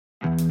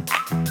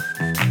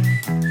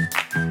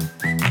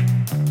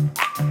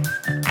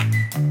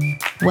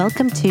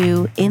Welcome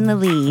to In the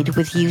Lead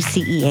with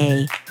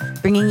UCEA,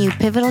 bringing you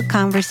pivotal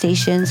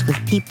conversations with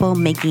people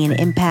making an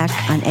impact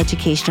on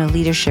educational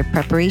leadership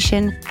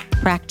preparation,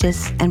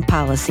 practice, and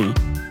policy.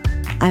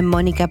 I'm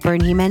Monica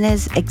Byrne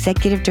Jimenez,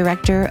 Executive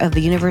Director of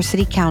the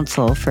University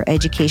Council for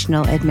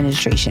Educational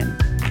Administration.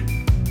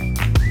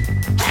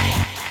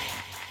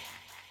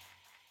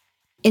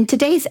 In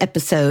today's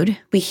episode,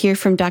 we hear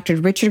from Dr.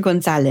 Richard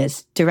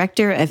Gonzales,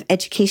 Director of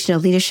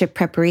Educational Leadership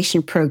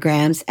Preparation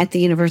Programs at the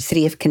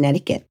University of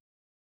Connecticut.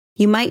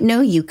 You might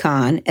know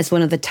UConn as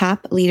one of the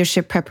top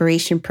leadership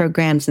preparation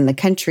programs in the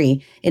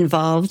country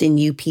involved in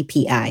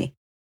UPPI.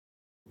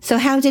 So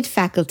how did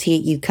faculty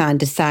at UConn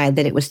decide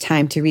that it was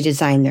time to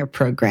redesign their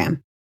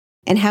program?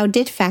 And how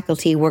did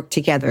faculty work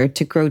together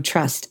to grow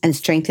trust and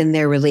strengthen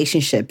their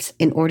relationships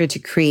in order to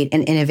create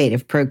an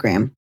innovative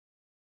program?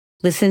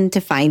 Listen to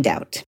find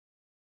out.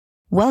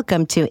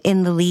 Welcome to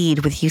In the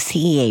Lead with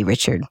UCEA,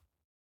 Richard.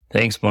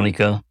 Thanks,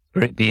 Monica.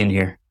 Great being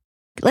here.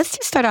 Let's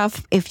just start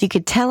off, if you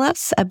could tell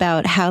us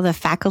about how the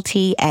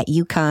faculty at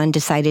UConn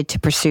decided to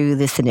pursue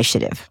this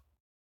initiative.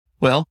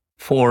 Well,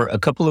 for a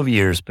couple of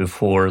years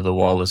before the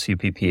Wallace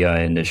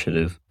UPPI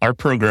initiative, our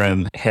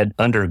program had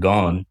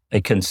undergone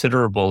a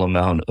considerable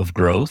amount of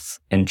growth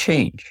and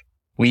change.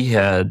 We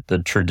had the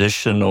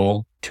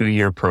traditional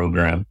 2-year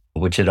program,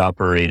 which had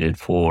operated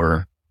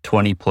for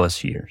 20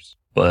 plus years.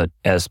 But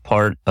as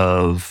part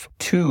of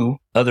 2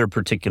 other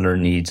particular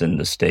needs in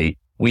the state,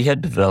 we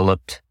had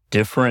developed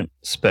different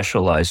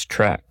specialized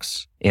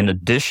tracks in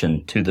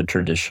addition to the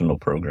traditional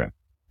program.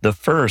 The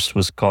first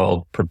was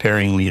called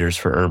Preparing Leaders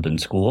for Urban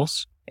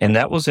Schools, and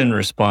that was in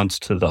response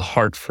to the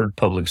Hartford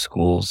Public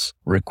Schools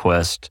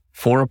request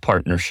for a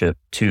partnership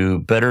to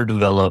better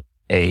develop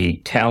a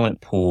talent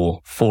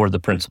pool for the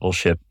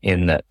principalship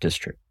in that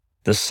district.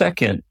 The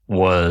second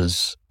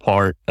was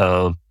part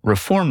of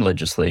reform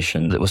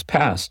legislation that was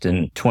passed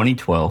in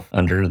 2012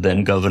 under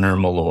then Governor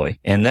Malloy,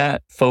 and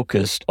that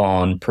focused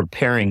on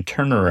preparing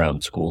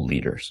turnaround school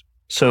leaders.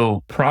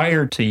 So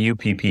prior to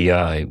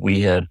UPPI,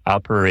 we had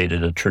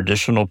operated a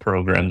traditional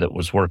program that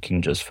was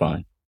working just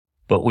fine,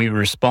 but we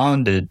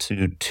responded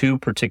to 2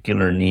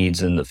 particular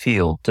needs in the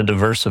field to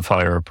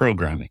diversify our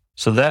programming.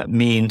 So that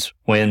means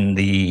when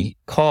the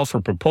call for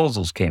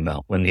proposals came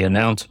out, when the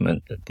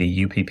announcement that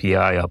the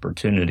UPPI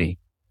opportunity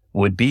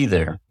would be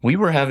there, we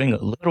were having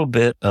a little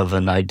bit of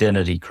an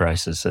identity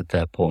crisis at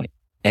that point.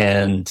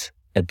 And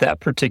at that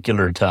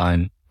particular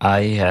time,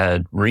 I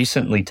had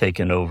recently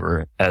taken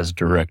over as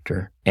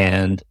director,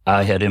 and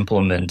I had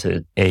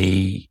implemented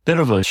a bit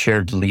of a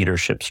shared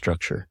leadership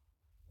structure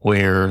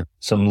where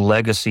some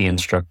legacy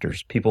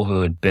instructors, people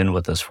who had been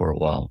with us for a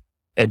while,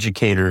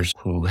 educators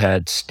who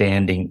had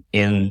standing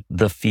in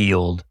the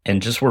field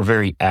and just were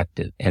very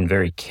active and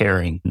very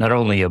caring, not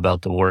only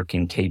about the work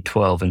in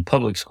K-12 and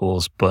public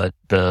schools, but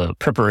the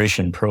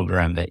preparation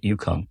program at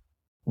UConn.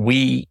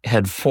 We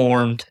had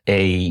formed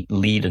a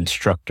lead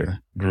instructor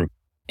group.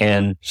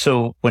 And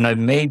so when I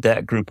made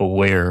that group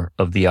aware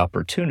of the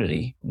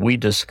opportunity, we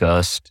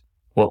discussed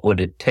what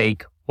would it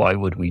take, why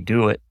would we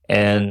do it,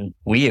 and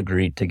we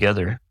agreed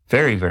together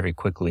very, very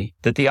quickly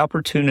that the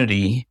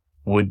opportunity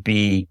would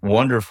be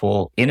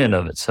wonderful in and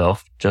of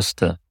itself, just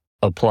to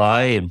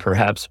apply and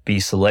perhaps be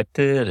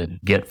selected and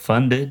get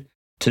funded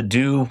to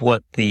do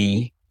what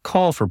the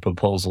call for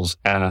proposals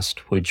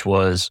asked, which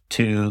was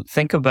to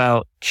think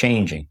about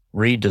changing,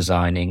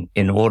 redesigning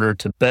in order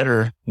to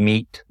better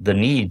meet the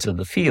needs of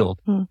the field.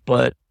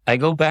 But I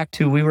go back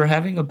to, we were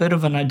having a bit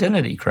of an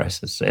identity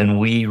crisis, and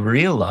we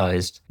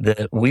realized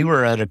that we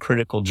were at a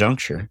critical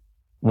juncture.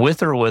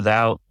 With or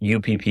without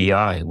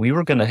UPPI, we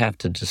were going to have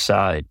to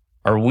decide,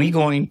 are we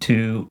going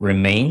to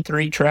remain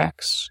 3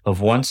 tracks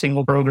of 1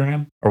 single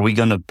program? Are we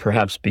going to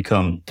perhaps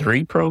become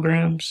 3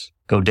 programs,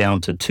 go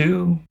down to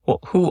 2? Well,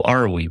 who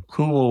are we?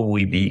 Who will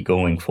we be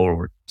going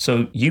forward?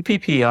 So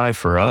UPPI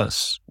for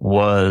us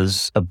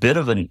was a bit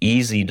of an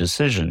easy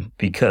decision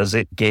because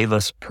it gave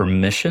us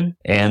permission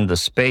and the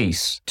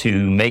space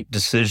to make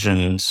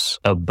decisions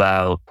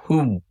about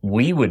who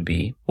we would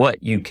be,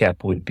 what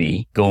UCAP would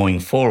be going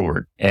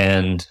forward.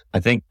 And I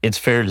think it's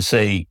fair to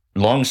say,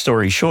 long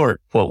story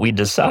short, what we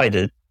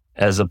decided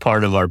as a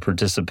part of our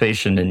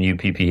participation in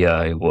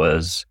UPPI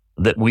was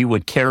that we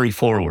would carry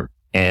forward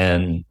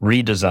and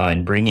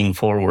redesign, bringing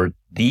forward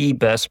the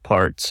best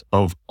parts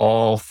of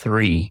all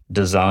 3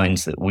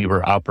 designs that we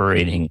were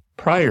operating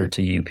prior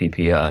to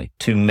UPPI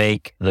to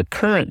make the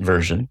current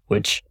version,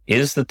 which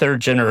is the 3rd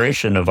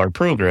generation of our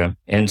program.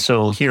 And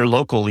so here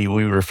locally,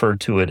 we refer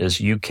to it as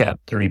UCAP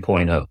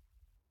 3.0.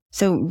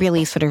 So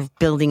really sort of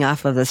building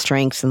off of the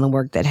strengths and the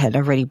work that had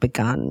already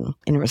begun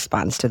in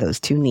response to those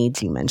 2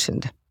 needs you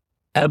mentioned.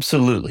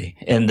 Absolutely.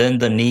 And then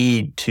the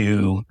need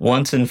to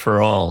once and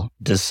for all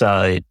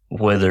decide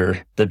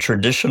whether the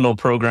traditional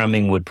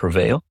programming would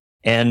prevail.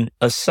 And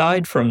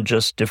aside from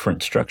just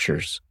different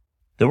structures,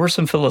 there were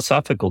some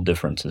philosophical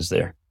differences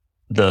there.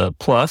 The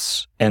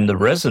plus and the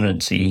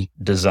residency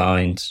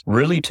designs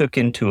really took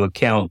into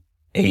account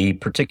a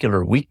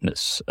particular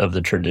weakness of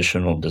the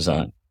traditional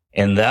design.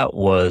 And that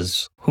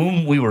was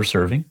whom we were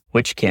serving,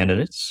 which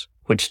candidates,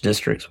 which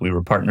districts we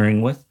were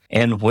partnering with,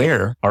 and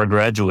where our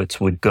graduates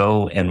would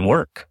go and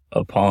work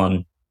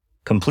upon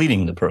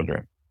completing the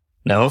program.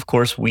 Now, of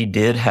course, we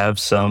did have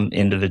some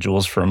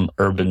individuals from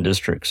urban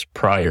districts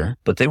prior,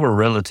 but they were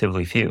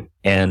relatively few.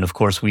 And of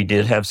course, we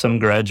did have some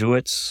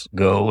graduates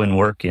go and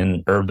work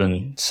in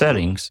urban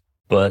settings,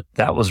 but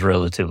that was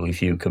relatively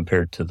few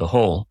compared to the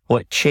whole.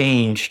 What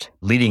changed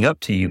leading up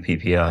to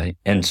UPPI,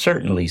 and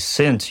certainly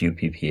since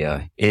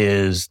UPPI,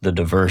 is the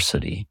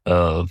diversity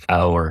of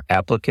our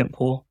applicant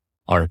pool,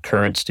 our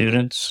current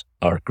students,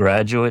 our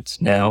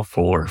graduates now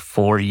for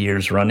 4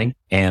 years running,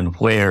 and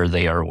where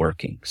they are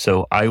working.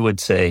 So I would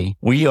say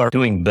we are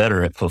doing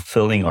better at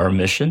fulfilling our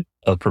mission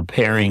of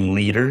preparing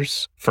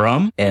leaders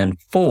from and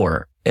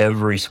for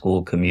every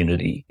school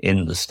community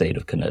in the state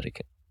of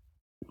Connecticut.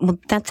 Well,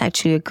 that's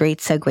actually a great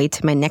segue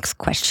to my next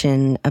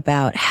question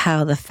about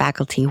how the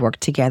faculty work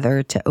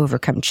together to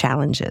overcome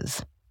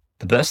challenges.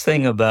 The best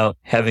thing about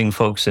having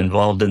folks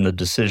involved in the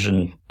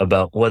decision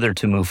about whether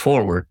to move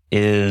forward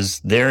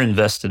is they're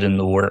invested in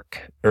the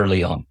work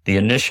early on. The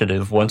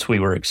initiative, once we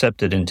were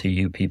accepted into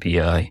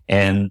UPPI,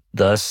 and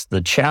thus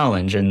the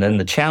challenge, and then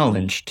the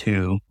challenge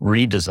to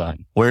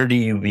redesign. Where do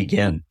you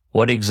begin?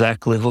 What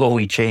exactly will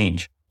we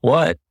change?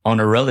 What on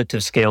a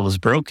relative scale is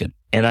broken?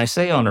 And I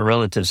say on a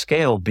relative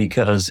scale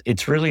because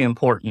it's really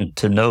important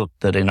to note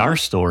that in our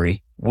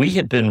story, we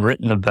had been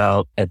written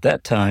about at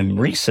that time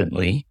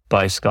recently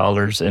by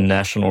scholars and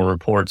national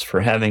reports for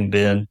having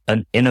been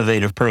an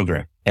innovative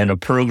program and a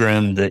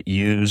program that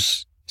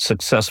used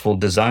successful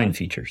design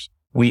features.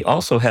 We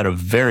also had a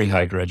very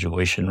high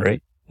graduation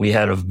rate. We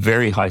had a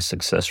very high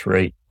success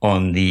rate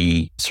on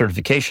the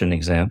certification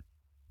exam.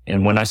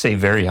 And when I say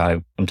very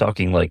high, I'm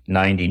talking like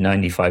 90,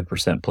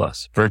 95%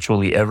 plus.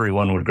 Virtually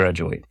everyone would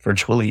graduate.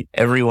 Virtually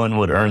everyone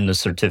would earn the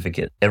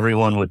certificate.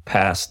 Everyone would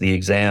pass the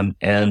exam,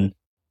 and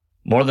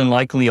more than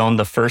likely on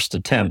the first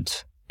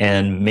attempt.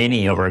 And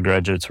many of our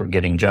graduates were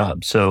getting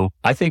jobs. So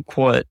I think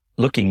what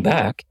looking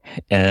back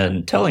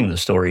and telling the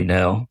story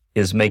now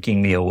is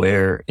making me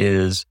aware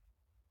is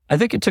I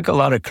think it took a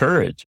lot of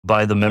courage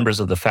by the members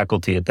of the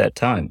faculty at that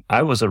time.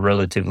 I was a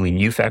relatively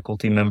new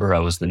faculty member. I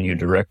was the new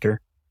director.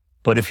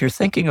 But if you're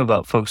thinking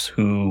about folks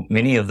who,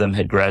 many of them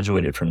had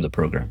graduated from the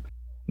program,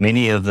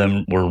 many of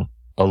them were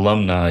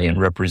alumni and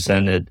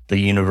represented the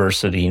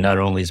university, not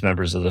only as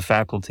members of the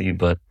faculty,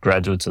 but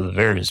graduates of the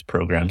various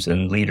programs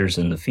and leaders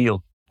in the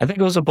field. I think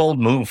it was a bold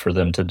move for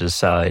them to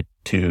decide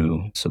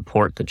to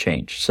support the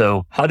change.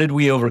 So how did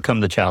we overcome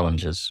the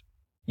challenges?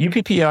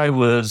 UPPI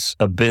was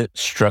a bit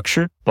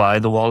structured by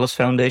the Wallace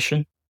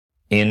Foundation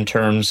in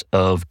terms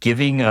of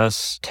giving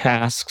us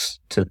tasks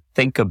to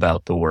think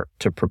about the work,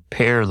 to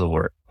prepare the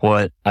work.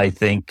 What I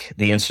think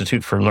the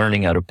Institute for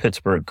Learning out of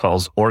Pittsburgh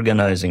calls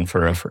organizing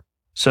for effort.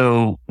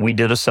 So we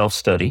did a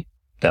self-study.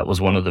 That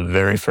was one of the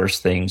very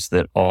first things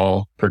that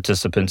all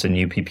participants in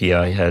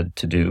UPPI had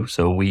to do.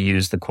 So we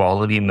used the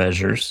quality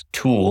measures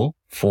tool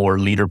for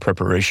leader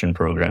preparation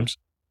programs.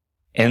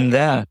 And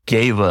that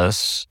gave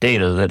us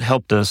data that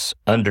helped us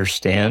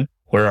understand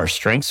where our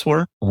strengths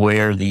were,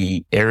 where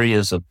the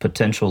areas of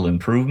potential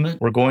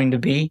improvement were going to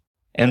be.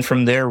 And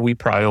from there, we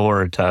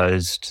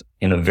prioritized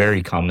in a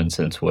very common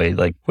sense way,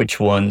 like which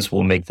ones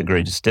will make the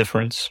greatest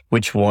difference?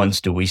 Which ones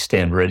do we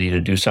stand ready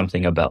to do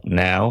something about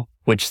now?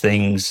 Which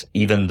things,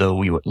 even though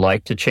we would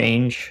like to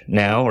change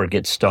now or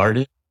get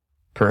started,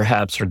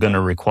 perhaps are going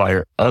to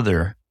require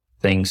other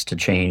things to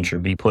change or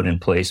be put in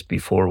place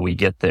before we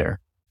get there.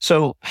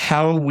 So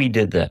how we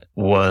did that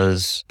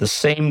was the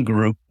same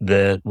group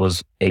that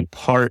was a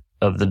part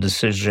of the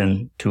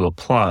decision to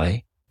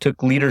apply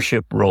took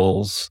leadership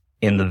roles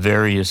in the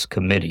various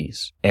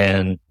committees.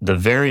 And the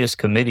various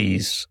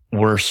committees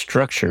were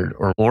structured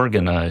or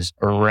organized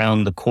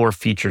around the core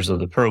features of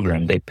the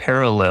program. They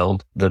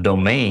paralleled the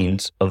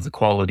domains of the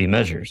quality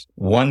measures.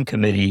 One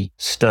committee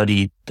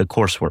studied the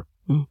coursework.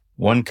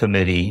 One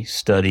committee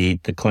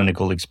studied the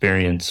clinical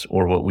experience,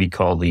 or what we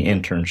call the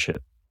internship.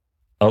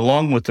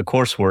 Along with the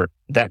coursework,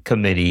 that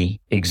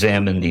committee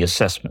examined the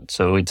assessment.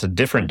 So it's a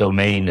different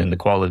domain in the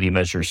quality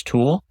measures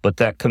tool, but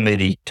that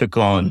committee took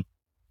on,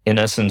 in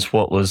essence,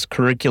 what was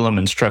curriculum,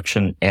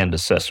 instruction, and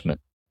assessment.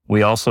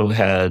 We also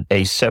had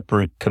a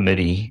separate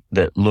committee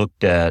that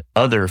looked at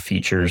other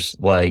features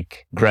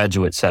like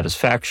graduate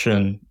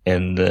satisfaction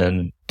and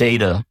then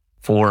data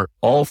for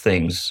all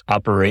things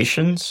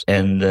operations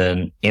and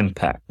then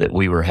impact that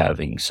we were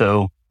having.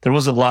 So there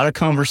was a lot of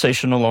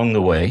conversation along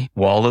the way.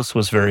 Wallace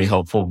was very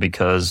helpful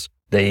because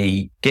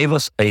they gave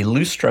us a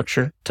loose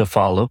structure to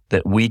follow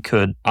that we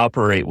could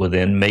operate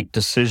within, make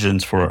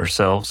decisions for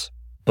ourselves.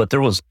 But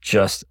there was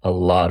just a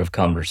lot of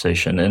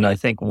conversation. And I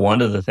think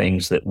one of the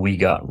things that we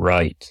got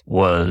right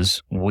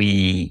was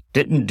we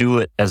didn't do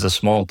it as a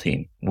small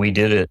team. We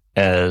did it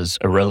as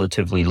a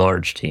relatively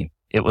large team.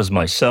 It was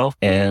myself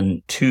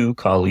and two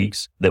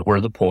colleagues that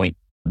were the point.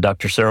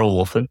 Dr. Sarah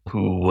Wolfen,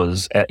 who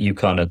was at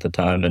UConn at the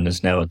time and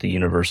is now at the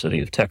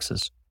University of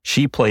Texas.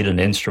 She played an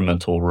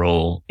instrumental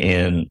role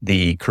in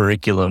the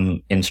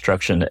curriculum,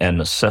 instruction, and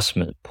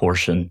assessment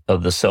portion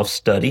of the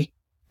self-study,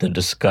 the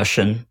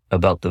discussion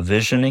about the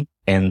visioning,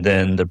 and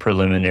then the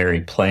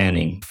preliminary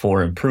planning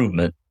for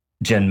improvement.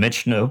 Jen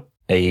Michno,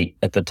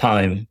 at the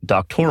time,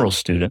 doctoral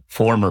student,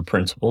 former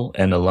principal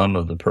and alum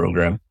of the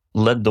program,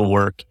 led the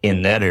work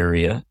in that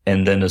area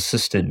and then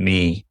assisted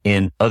me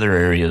in other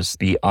areas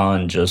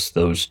beyond just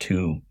those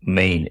two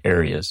main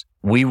areas.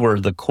 We were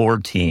the core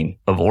team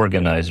of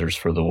organizers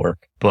for the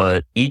work,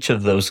 but each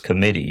of those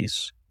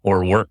committees,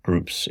 or work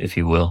groups, if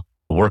you will,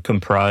 were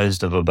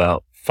comprised of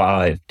about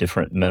 5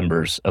 different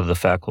members of the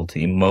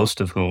faculty,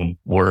 most of whom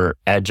were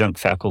adjunct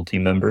faculty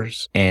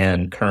members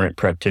and current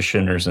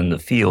practitioners in the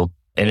field.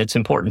 And it's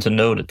important to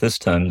note at this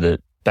time that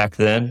back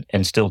then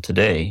and still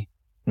today,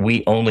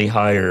 we only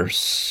hire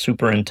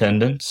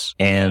superintendents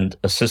and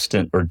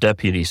assistant or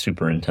deputy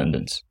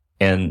superintendents.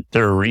 And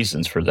there are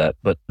reasons for that,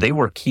 but they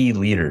were key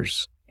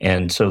leaders.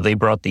 And so they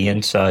brought the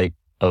insight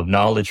of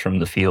knowledge from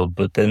the field,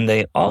 but then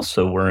they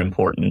also were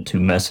important to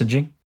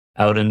messaging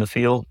out in the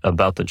field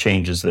about the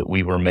changes that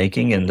we were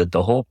making, and that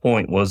the whole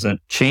point wasn't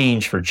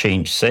change for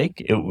change's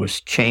sake. It was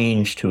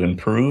change to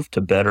improve,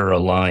 to better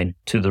align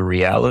to the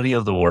reality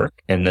of the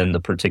work and then the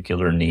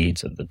particular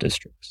needs of the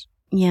districts.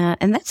 Yeah,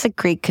 and that's a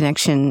great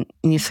connection.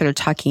 And you started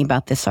talking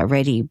about this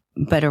already,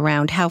 but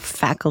around how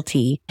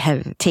faculty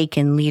have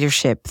taken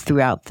leadership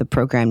throughout the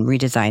program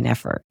redesign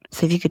effort.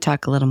 So if you could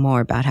talk a little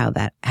more about how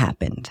that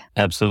happened.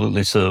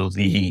 Absolutely. So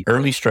the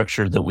early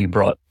structure that we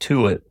brought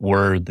to it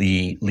were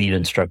the lead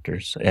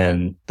instructors.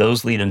 And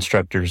those lead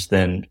instructors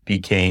then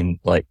became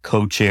like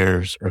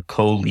co-chairs or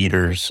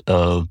co-leaders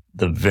of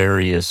the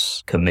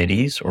various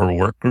committees or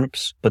work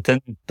groups. But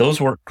then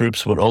those work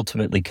groups would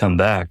ultimately come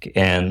back,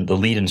 and the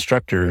lead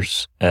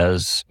instructors,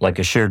 as like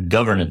a shared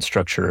governance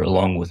structure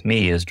along with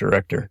me as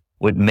director,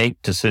 would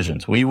make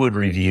decisions. We would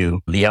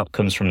review the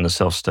outcomes from the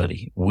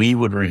self-study. We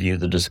would review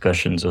the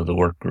discussions of the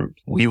work group.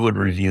 We would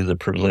review the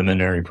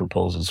preliminary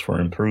proposals for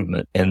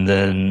improvement. And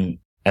then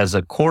as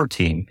a core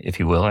team, if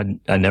you will,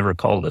 I never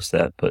called us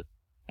that, but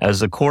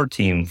as a core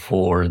team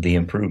for the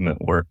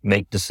improvement work,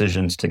 make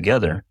decisions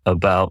together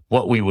about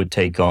what we would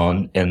take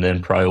on and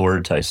then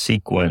prioritize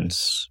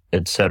sequence,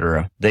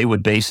 etc. They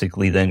would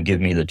basically then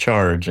give me the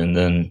charge, and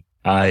then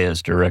I,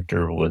 as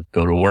director, would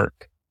go to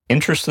work.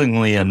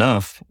 Interestingly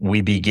enough,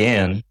 we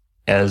began,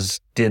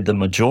 as did the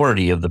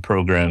majority of the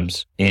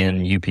programs in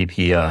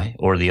UPPI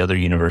or the other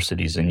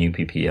universities in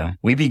UPPI,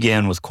 we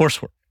began with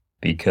coursework.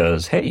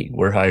 Because, hey,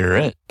 we're higher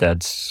ed.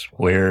 That's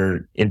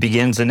where it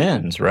begins and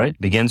ends, right? It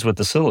begins with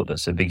the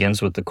syllabus. It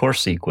begins with the course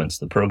sequence,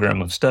 the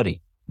program of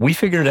study. We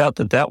figured out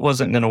that that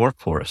wasn't going to work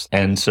for us.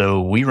 And so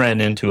we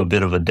ran into a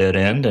bit of a dead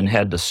end and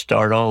had to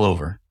start all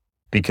over.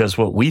 Because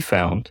what we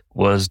found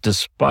was,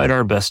 despite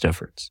our best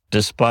efforts,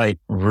 despite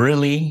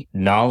really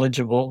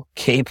knowledgeable,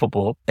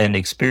 capable, and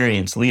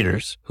experienced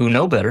leaders who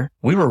know better,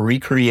 we were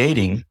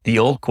recreating the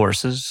old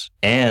courses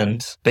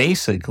and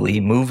basically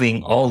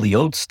moving all the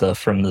old stuff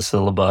from the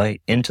syllabi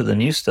into the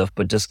new stuff,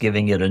 but just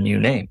giving it a new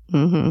name.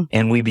 Mm-hmm.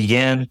 And we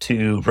began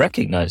to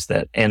recognize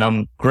that. And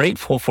I'm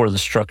grateful for the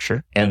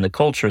structure and the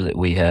culture that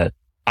we had.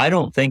 I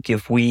don't think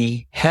if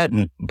we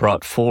hadn't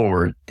brought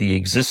forward the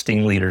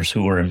existing leaders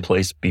who were in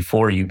place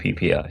before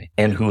UPPI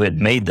and who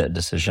had made that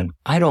decision,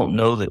 I don't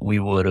know that we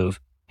would have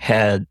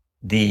had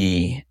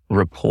the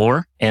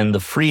rapport and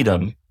the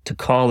freedom to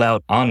call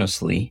out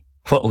honestly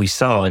what we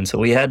saw. And so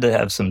we had to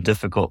have some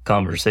difficult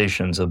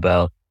conversations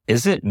about,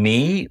 is it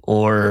me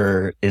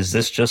or is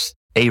this just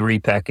a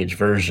repackaged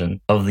version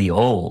of the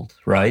old,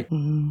 right?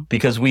 Mm-hmm.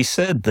 Because we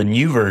said the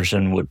new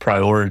version would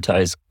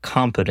prioritize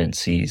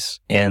competencies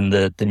and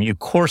that the new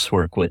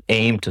coursework would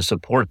aim to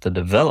support the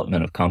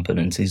development of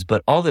competencies,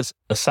 but all the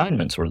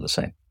assignments were the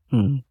same.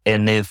 Mm-hmm.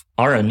 And if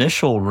our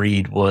initial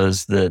read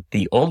was that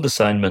the old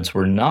assignments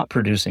were not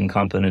producing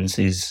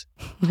competencies,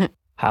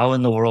 how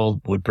in the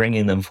world would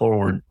bringing them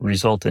forward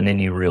result in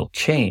any real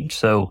change?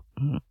 So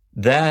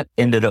that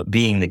ended up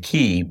being the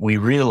key. We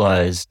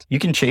realized you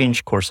can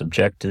change course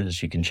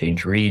objectives, you can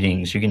change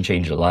readings, you can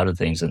change a lot of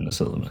things in the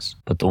syllabus.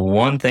 But the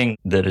one thing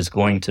that is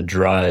going to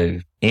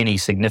drive any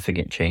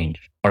significant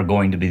change are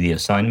going to be the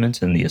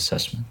assignments and the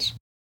assessments.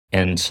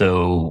 And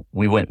so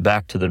we went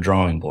back to the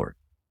drawing board.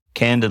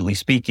 Candidly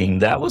speaking,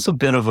 that was a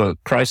bit of a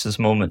crisis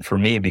moment for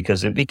me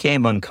because it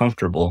became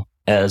uncomfortable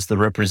as the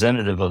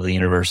representative of the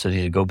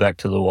university to go back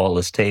to the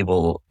Wallace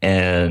table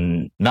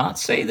and not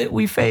say that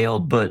we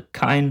failed, but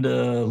kind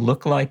of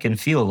look like and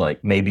feel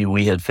like maybe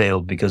we had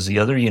failed because the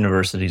other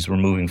universities were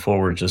moving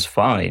forward just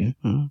fine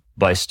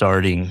by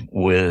starting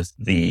with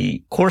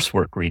the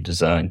coursework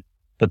redesign.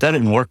 But that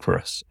didn't work for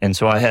us. And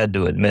so I had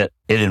to admit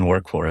it didn't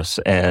work for us.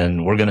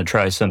 And we're going to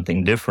try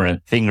something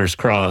different, fingers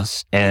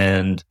crossed.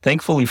 And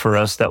thankfully for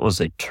us, that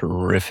was a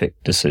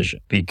terrific decision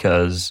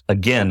because,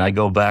 again, I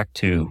go back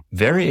to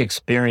very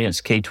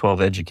experienced K-12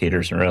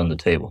 educators around the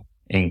table,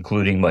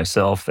 including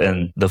myself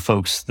and the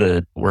folks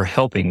that were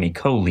helping me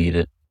co-lead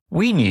it.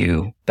 We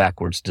knew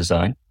backwards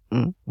design.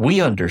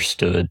 We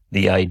understood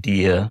the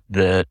idea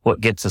that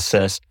what gets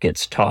assessed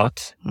gets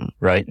taught,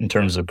 right, in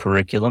terms of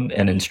curriculum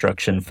and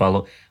instruction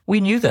follow. We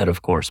knew that,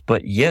 of course,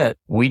 but yet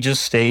we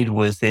just stayed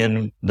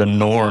within the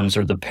norms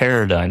or the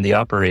paradigm, the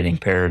operating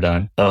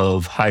paradigm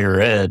of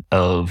higher ed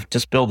of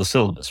just build the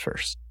syllabus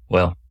first.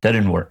 Well, that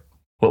didn't work.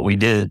 What we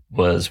did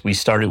was we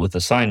started with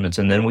assignments,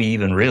 and then we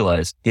even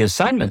realized the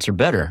assignments are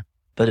better,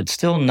 but it's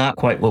still not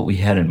quite what we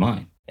had in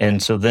mind.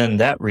 And so then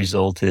that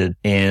resulted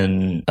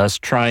in us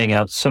trying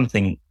out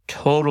something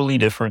totally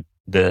different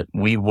that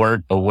we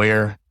weren't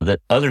aware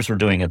that others were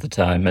doing at the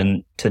time.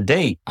 And to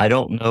date, I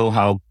don't know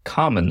how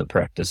common the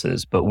practice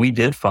is, but we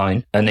did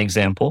find an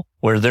example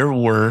where there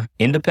were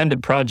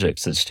independent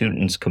projects that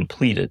students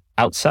completed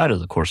outside of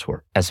the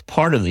coursework as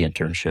part of the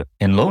internship.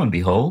 And lo and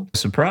behold,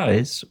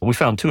 surprise, we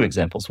found two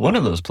examples. One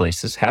of those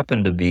places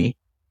happened to be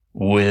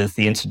with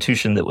the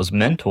institution that was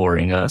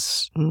mentoring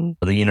us,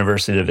 the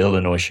University of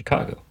Illinois,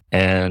 Chicago.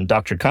 And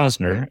Dr.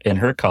 Cosner and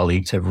her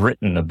colleagues have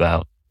written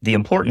about the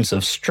importance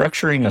of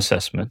structuring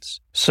assessments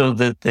so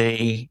that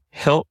they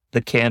help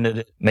the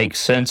candidate make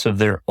sense of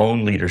their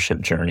own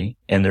leadership journey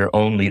and their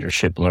own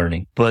leadership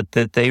learning, but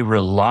that they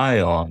rely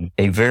on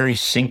a very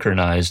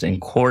synchronized and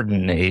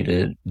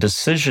coordinated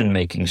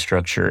decision-making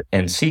structure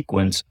and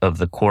sequence of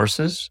the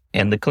courses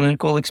and the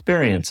clinical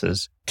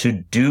experiences to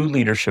do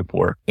leadership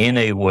work in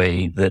a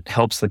way that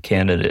helps the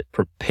candidate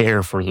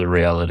prepare for the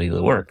reality of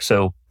the work.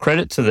 So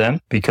credit to them,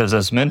 because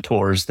as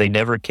mentors, they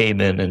never came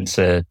in and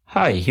said,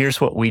 hi,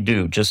 here's what we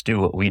do. Just do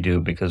what we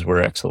do because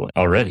we're excellent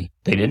already.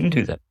 They didn't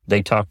do that.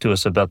 They talked to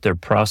us about their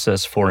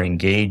process for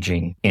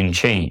engaging in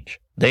change.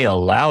 They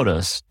allowed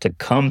us to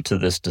come to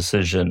this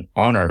decision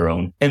on our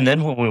own. And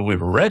then when we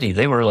were ready,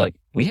 they were like,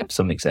 we have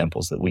some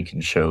examples that we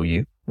can show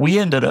you. We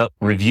ended up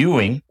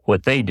reviewing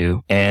what they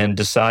do and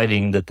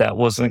deciding that that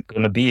wasn't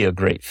going to be a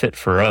great fit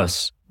for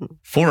us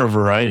for a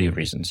variety of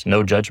reasons.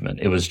 No judgment.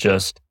 It was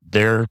just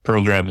their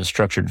program is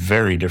structured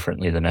very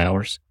differently than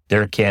ours.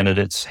 Their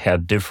candidates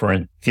have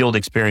different field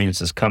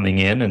experiences coming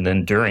in and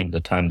then during the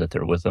time that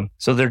they're with them.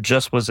 So there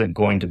just wasn't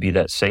going to be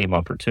that same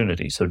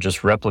opportunity. So just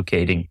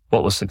replicating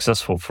what was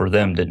successful for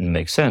them didn't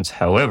make sense.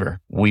 However,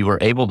 we were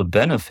able to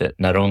benefit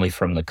not only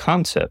from the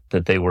concept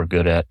that they were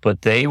good at,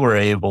 but they were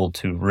able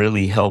to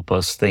really help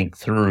us think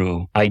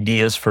through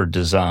ideas for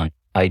design,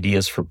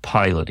 ideas for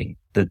piloting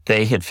that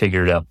they had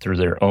figured out through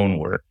their own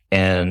work.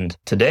 And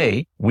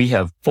today we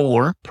have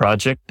 4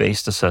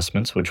 project-based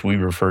assessments, which we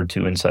refer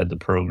to inside the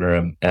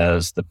program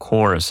as the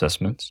core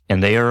assessments.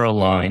 And they are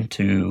aligned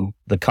to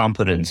the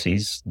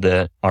competencies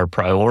that are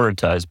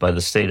prioritized by the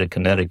state of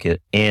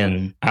Connecticut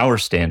in our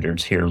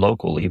standards here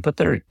locally, but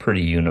they're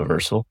pretty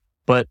universal.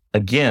 But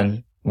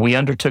again, we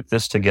undertook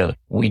this together.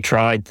 We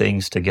tried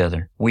things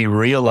together. We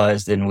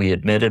realized and we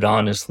admitted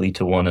honestly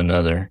to one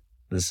another,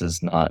 this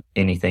is not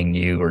anything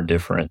new or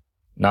different,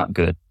 not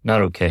good,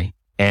 not okay.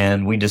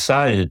 And we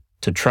decided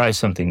to try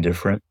something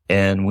different.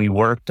 And we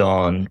worked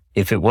on,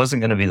 if it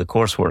wasn't going to be the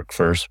coursework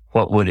first,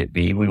 what would it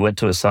be? We went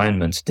to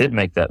assignments, did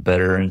make that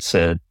better, and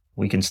said,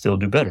 we can still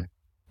do better.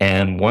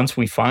 And once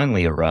we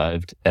finally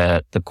arrived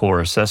at the core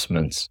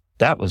assessments,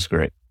 that was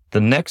great. The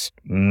next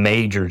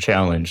major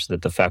challenge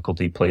that the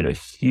faculty played a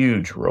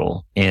huge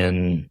role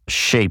in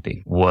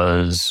shaping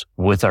was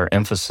with our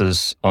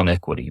emphasis on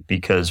equity,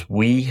 because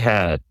we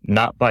had,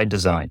 not by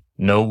design,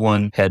 no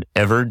one had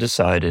ever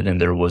decided,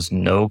 and there was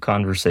no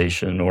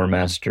conversation or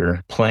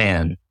master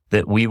plan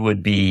that we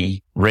would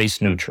be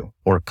race neutral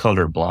or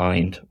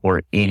colorblind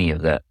or any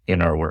of that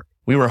in our work.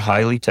 We were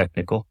highly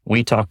technical.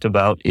 We talked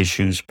about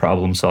issues,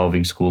 problem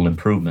solving, school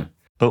improvement.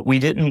 But we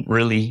didn't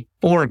really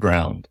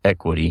foreground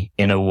equity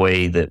in a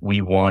way that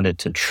we wanted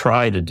to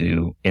try to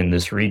do in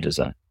this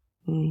redesign.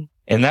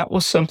 And that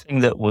was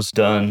something that was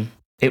done.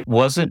 It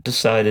wasn't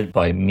decided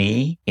by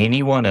me,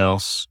 anyone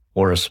else,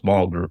 or a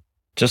small group.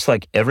 Just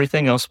like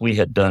everything else we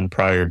had done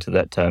prior to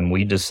that time,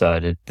 we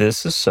decided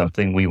this is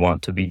something we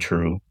want to be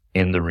true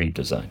in the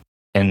redesign.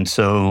 And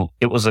so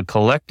it was a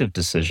collective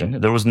decision.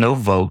 There was no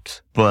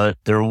vote, but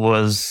there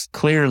was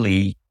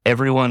clearly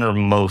everyone or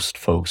most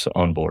folks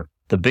on board.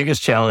 The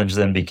biggest challenge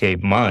then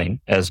became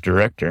mine as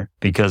director,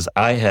 because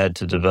I had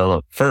to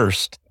develop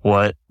first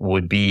what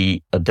would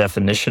be a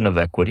definition of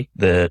equity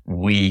that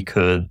we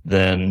could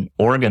then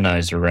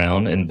organize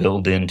around and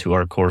build into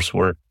our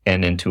coursework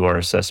and into our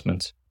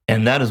assessments.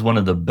 And that is one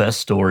of the best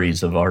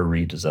stories of our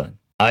redesign.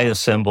 I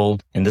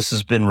assembled, and this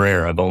has been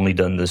rare, I've only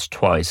done this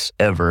twice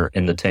ever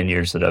in the 10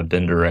 years that I've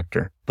been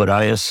director, but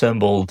I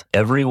assembled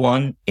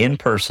everyone in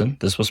person.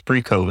 This was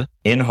pre-COVID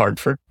in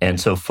Hartford. And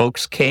so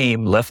folks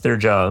came, left their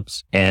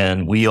jobs,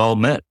 and we all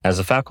met as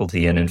a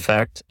faculty. And in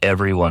fact,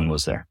 everyone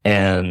was there.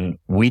 And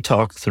we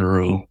talked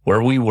through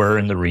where we were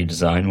in the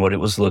redesign, what it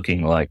was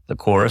looking like, the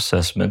core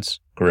assessments,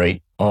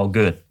 great, all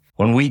good.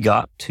 When we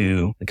got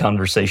to the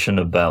conversation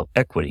about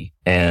equity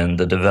and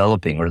the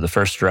developing or the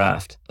first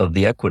draft of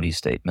the equity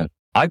statement,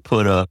 I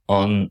put up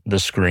on the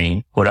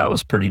screen what I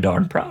was pretty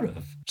darn proud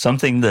of.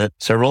 Something that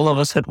several of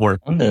us had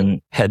worked on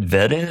and had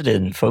vetted,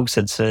 and folks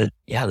had said,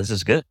 yeah, this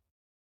is good.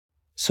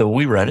 So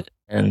we read it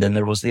And then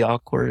there was the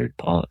awkward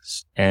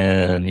pause.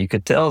 And you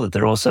could tell that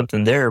there was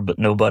something there, but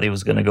nobody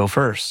was going to go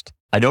first.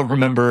 I don't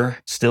remember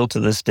still to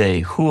this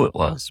day who it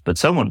was, but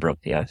someone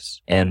broke the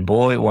ice. And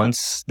boy,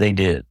 once they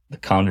did, the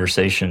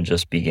conversation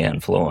just began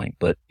flowing.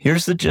 But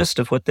here's the gist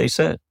of what they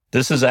said.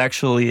 This is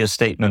actually a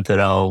statement that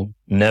I'll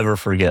never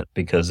forget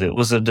because it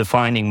was a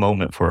defining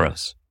moment for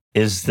us.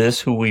 Is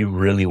this who we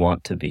really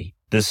want to be?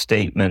 This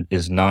statement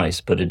is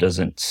nice, but it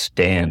doesn't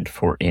stand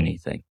for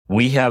anything.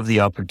 We have the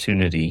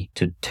opportunity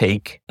to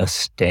take a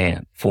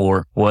stand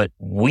for what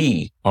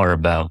we are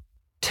about.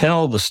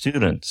 Tell the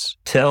students,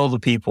 tell the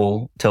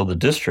people, tell the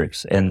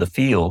districts and the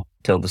field,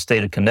 tell the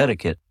state of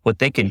Connecticut what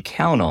they can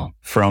count on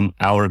from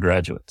our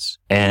graduates,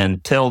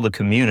 and tell the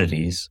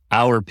communities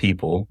our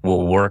people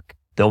will work.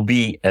 They'll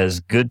be as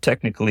good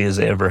technically as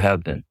they ever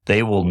have been.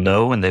 They will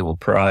know and they will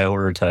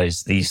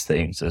prioritize these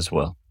things as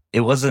well.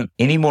 It wasn't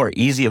any more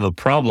easy of a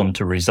problem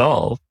to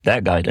resolve,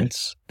 that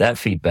guidance, that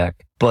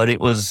feedback, but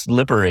it was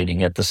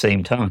liberating at the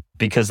same time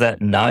because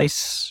that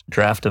nice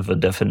draft of a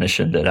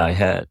definition that I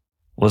had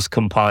was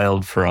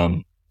compiled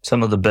from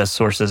some of the best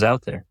sources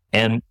out there.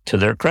 And to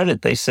their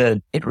credit, they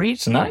said, it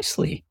reads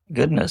nicely.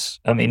 Goodness.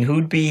 I mean,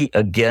 who'd be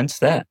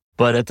against that?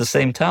 But at the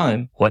same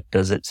time, what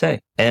does it say?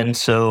 And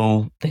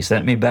so they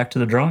sent me back to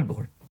the drawing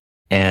board.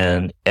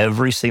 And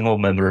every single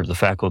member of the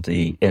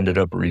faculty ended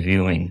up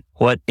reviewing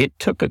what it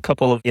took a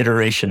couple of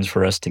iterations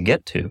for us to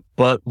get to.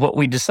 But what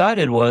we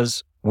decided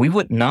was we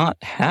would not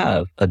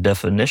have a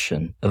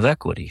definition of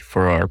equity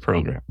for our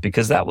program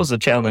because that was a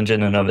challenge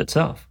in and of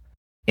itself.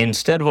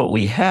 Instead, what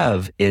we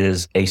have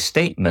is a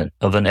statement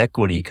of an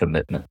equity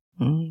commitment.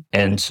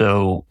 And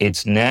so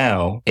it's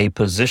now a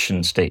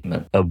position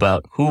statement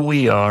about who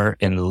we are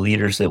and the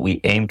leaders that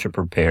we aim to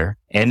prepare.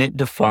 And it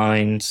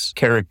defines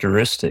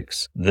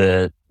characteristics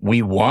that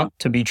we want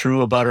to be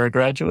true about our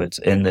graduates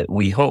and that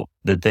we hope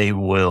that they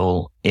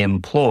will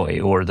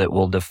employ or that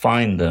will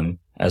define them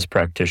as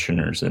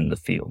practitioners in the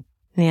field.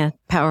 Yeah,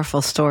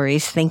 powerful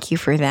stories. Thank you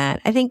for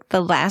that. I think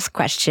the last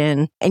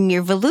question, and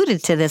you've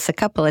alluded to this a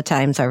couple of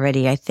times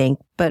already, I think,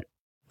 but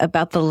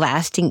about the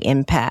lasting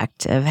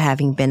impact of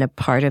having been a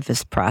part of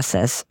this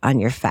process on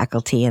your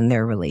faculty and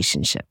their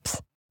relationships.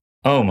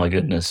 Oh, my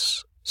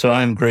goodness. So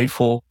I'm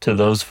grateful to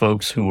those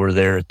folks who were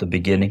there at the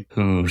beginning,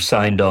 who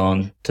signed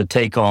on to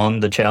take on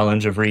the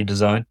challenge of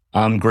redesign.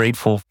 I'm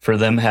grateful for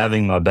them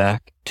having my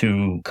back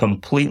to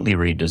completely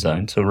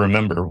redesign. So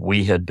remember,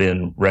 we had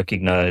been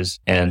recognized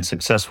and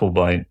successful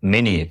by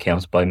many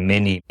accounts, by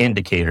many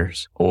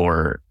indicators,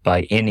 or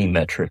by any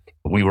metric.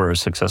 We were a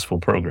successful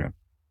program.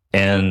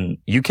 And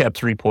UCAP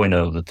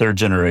 3.0, the third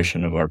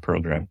generation of our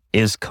program,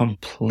 is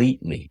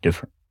completely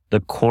different. The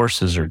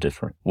courses are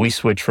different. We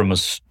switch from a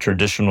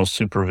traditional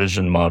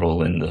supervision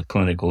model in the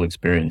clinical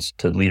experience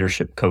to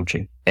leadership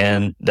coaching.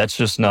 And that's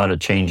just not a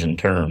change in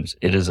terms.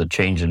 It is a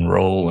change in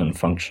role and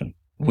function.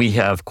 We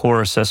have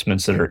core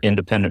assessments that are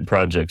independent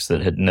projects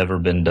that had never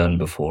been done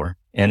before.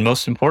 And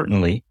most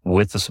importantly,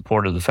 with the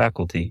support of the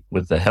faculty,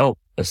 with the help,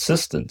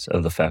 assistance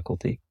of the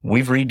faculty,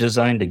 we've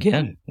redesigned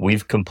again.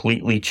 We've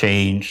completely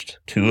changed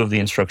 2 of the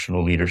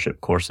instructional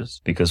leadership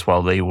courses because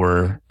while they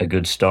were a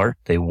good start,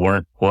 they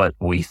weren't what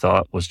we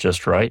thought was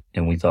just right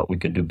and we thought we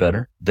could do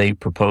better. They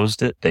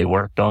proposed it, they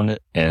worked on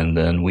it, and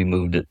then we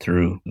moved it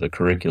through the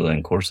Curricula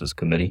and Courses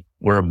Committee.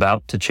 We're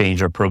about to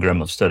change our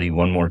program of study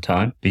one more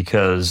time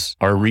because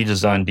our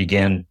redesign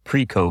began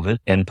pre-COVID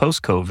and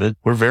post-COVID.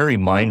 We're very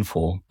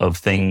mindful of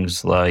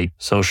things like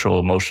social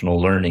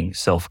emotional learning,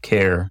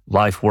 self-care,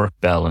 life-work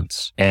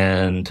balance,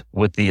 and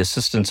with the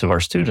assistance of our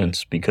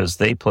students, because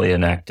they play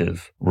an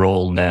active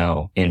role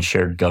now in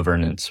shared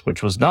governance,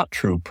 which was not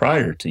true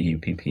prior to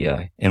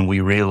UPPI. And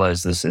we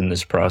realized this in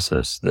this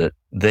process that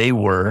they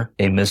were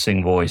a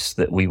missing voice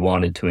that we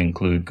wanted to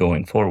include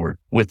going forward.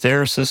 With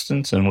their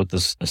assistance and with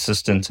the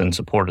assistance and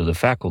support of the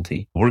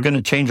faculty, we're going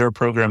to change our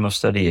program of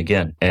study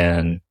again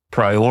and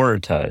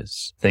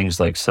prioritize things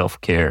like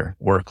self-care,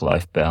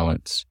 work-life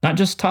balance, not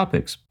just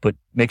topics, but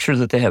make sure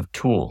that they have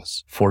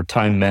tools for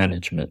time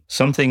management.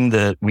 Something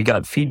that we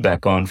got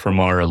feedback on from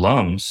our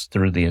alums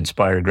through the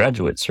Inspire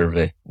Graduate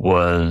Survey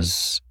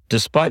was,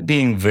 despite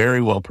being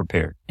very well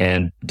prepared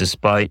and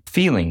despite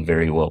feeling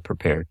very well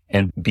prepared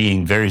and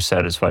being very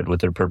satisfied with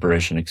their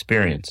preparation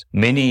experience,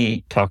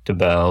 many talked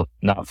about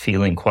not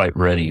feeling quite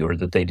ready or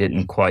that they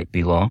didn't quite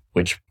belong,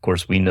 which of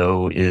course we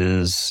know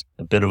is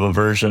a bit of a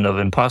version of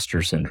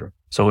imposter syndrome.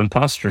 So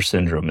imposter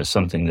syndrome is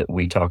something that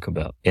we talk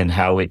about and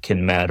how it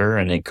can matter,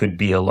 and it could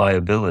be a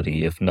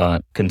liability if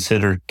not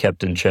considered,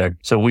 kept in check.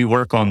 So we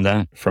work on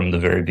that from the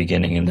very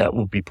beginning, and that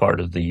will be part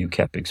of the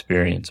UCAP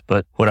experience.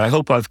 But what I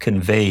hope I've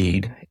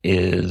conveyed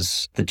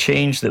is the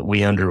change that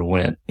we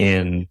underwent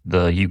in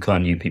the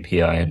UConn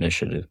UPPI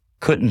initiative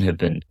couldn't have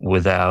been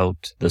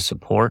without the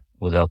support,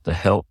 without the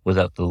help,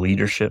 without the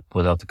leadership,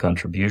 without the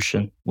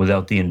contribution,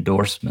 without the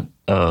endorsement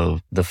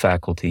of the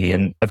faculty.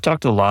 And I've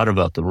talked a lot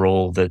about the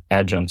role that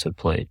adjuncts have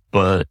played,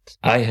 but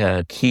I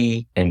had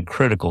key and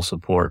critical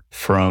support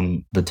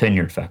from the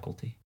tenured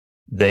faculty.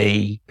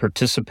 They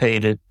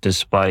participated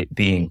despite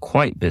being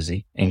quite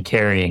busy and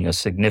carrying a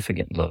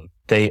significant load.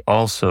 they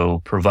also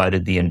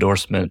provided the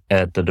endorsement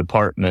at the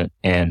department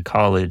and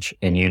college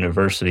and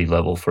university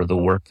level for the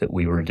work that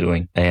we were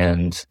doing.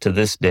 And to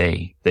this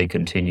day, they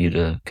continue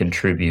to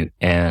contribute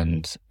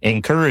and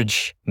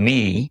encourage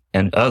me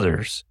and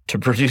others to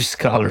produce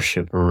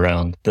scholarship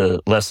around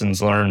the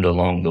lessons learned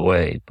along the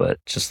way.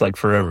 But just like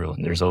for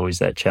everyone, there's always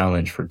that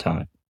challenge for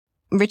time.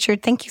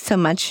 Richard, thank you so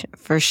much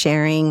for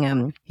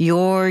sharing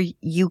your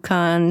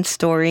UConn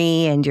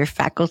story and your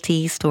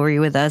faculty story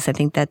with us. I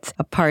think that's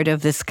a part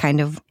of this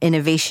kind of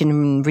innovation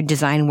and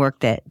redesign work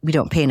that we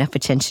don't pay enough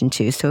attention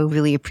to. So I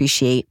really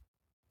appreciate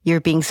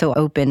your being so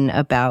open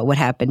about what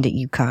happened at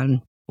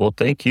UConn. Well,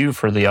 thank you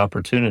for the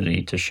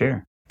opportunity to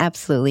share.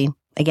 Absolutely.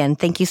 Again,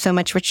 thank you so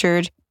much,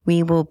 Richard.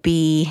 We will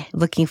be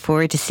looking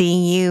forward to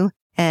seeing you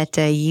at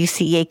a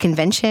UCEA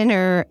convention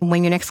or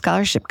when your next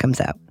scholarship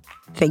comes out.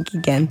 Thank you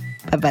again.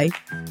 Bye-bye.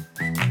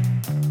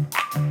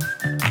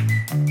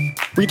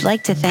 We'd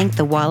like to thank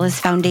the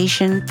Wallace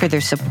Foundation for their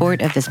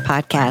support of this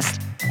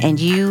podcast and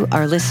you,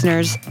 our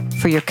listeners,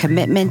 for your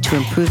commitment to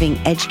improving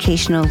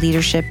educational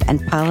leadership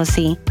and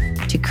policy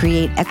to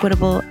create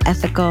equitable,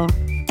 ethical,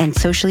 and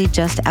socially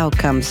just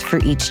outcomes for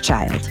each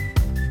child.